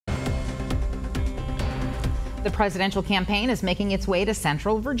The presidential campaign is making its way to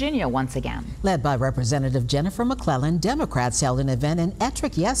Central Virginia once again. Led by Representative Jennifer McClellan, Democrats held an event in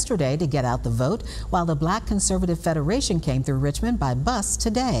Ettrick yesterday to get out the vote, while the Black Conservative Federation came through Richmond by bus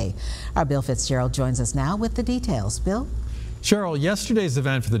today. Our Bill Fitzgerald joins us now with the details. Bill? Cheryl, yesterday's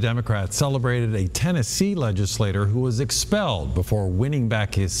event for the Democrats celebrated a Tennessee legislator who was expelled before winning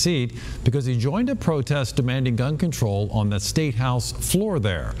back his seat because he joined a protest demanding gun control on the State House floor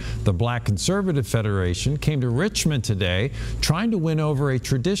there. The Black Conservative Federation came to Richmond today trying to win over a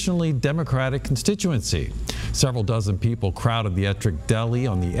traditionally Democratic constituency. Several dozen people crowded the Ettrick Deli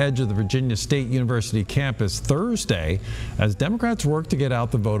on the edge of the Virginia State University campus Thursday as Democrats worked to get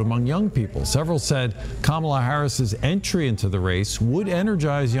out the vote among young people. Several said Kamala Harris's entry into the race would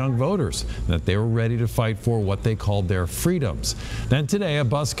energize young voters, and that they were ready to fight for what they called their freedoms. Then today, a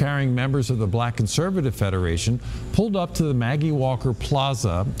bus carrying members of the Black Conservative Federation pulled up to the Maggie Walker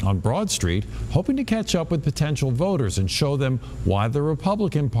Plaza on Broad Street, hoping to catch up with potential voters and show them why the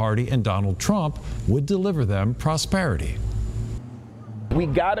Republican Party and Donald Trump would deliver them prosperity. We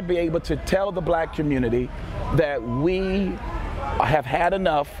got to be able to tell the black community that we have had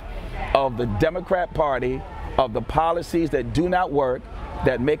enough of the Democrat Party, of the policies that do not work,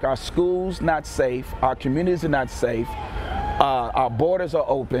 that make our schools not safe, our communities are not safe, our borders are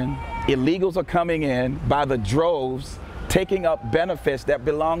open, illegals are coming in by the droves, taking up benefits that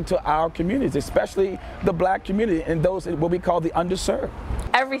belong to our communities, especially the black community and those what we call the underserved.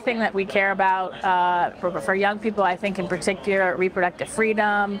 Everything that we care about for young people, I think in particular, reproductive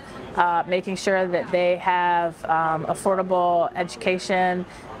freedom, making sure that they have affordable education,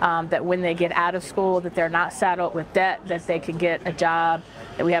 that when they get out of school that they're not saddled with debt, that they can get a job,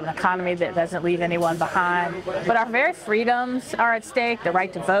 that we have an economy that doesn't leave anyone behind. But our very freedoms are at stake: the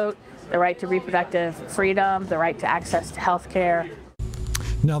right to vote, the right to reproductive freedom, the right to access to health care.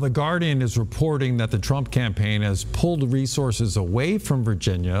 Now, The Guardian is reporting that the Trump campaign has pulled resources away from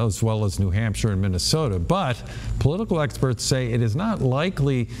Virginia as well as New Hampshire and Minnesota, but political experts say it is not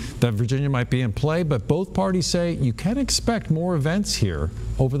likely that Virginia might be in play, but both parties say you can expect more events here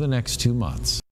over the next 2 months.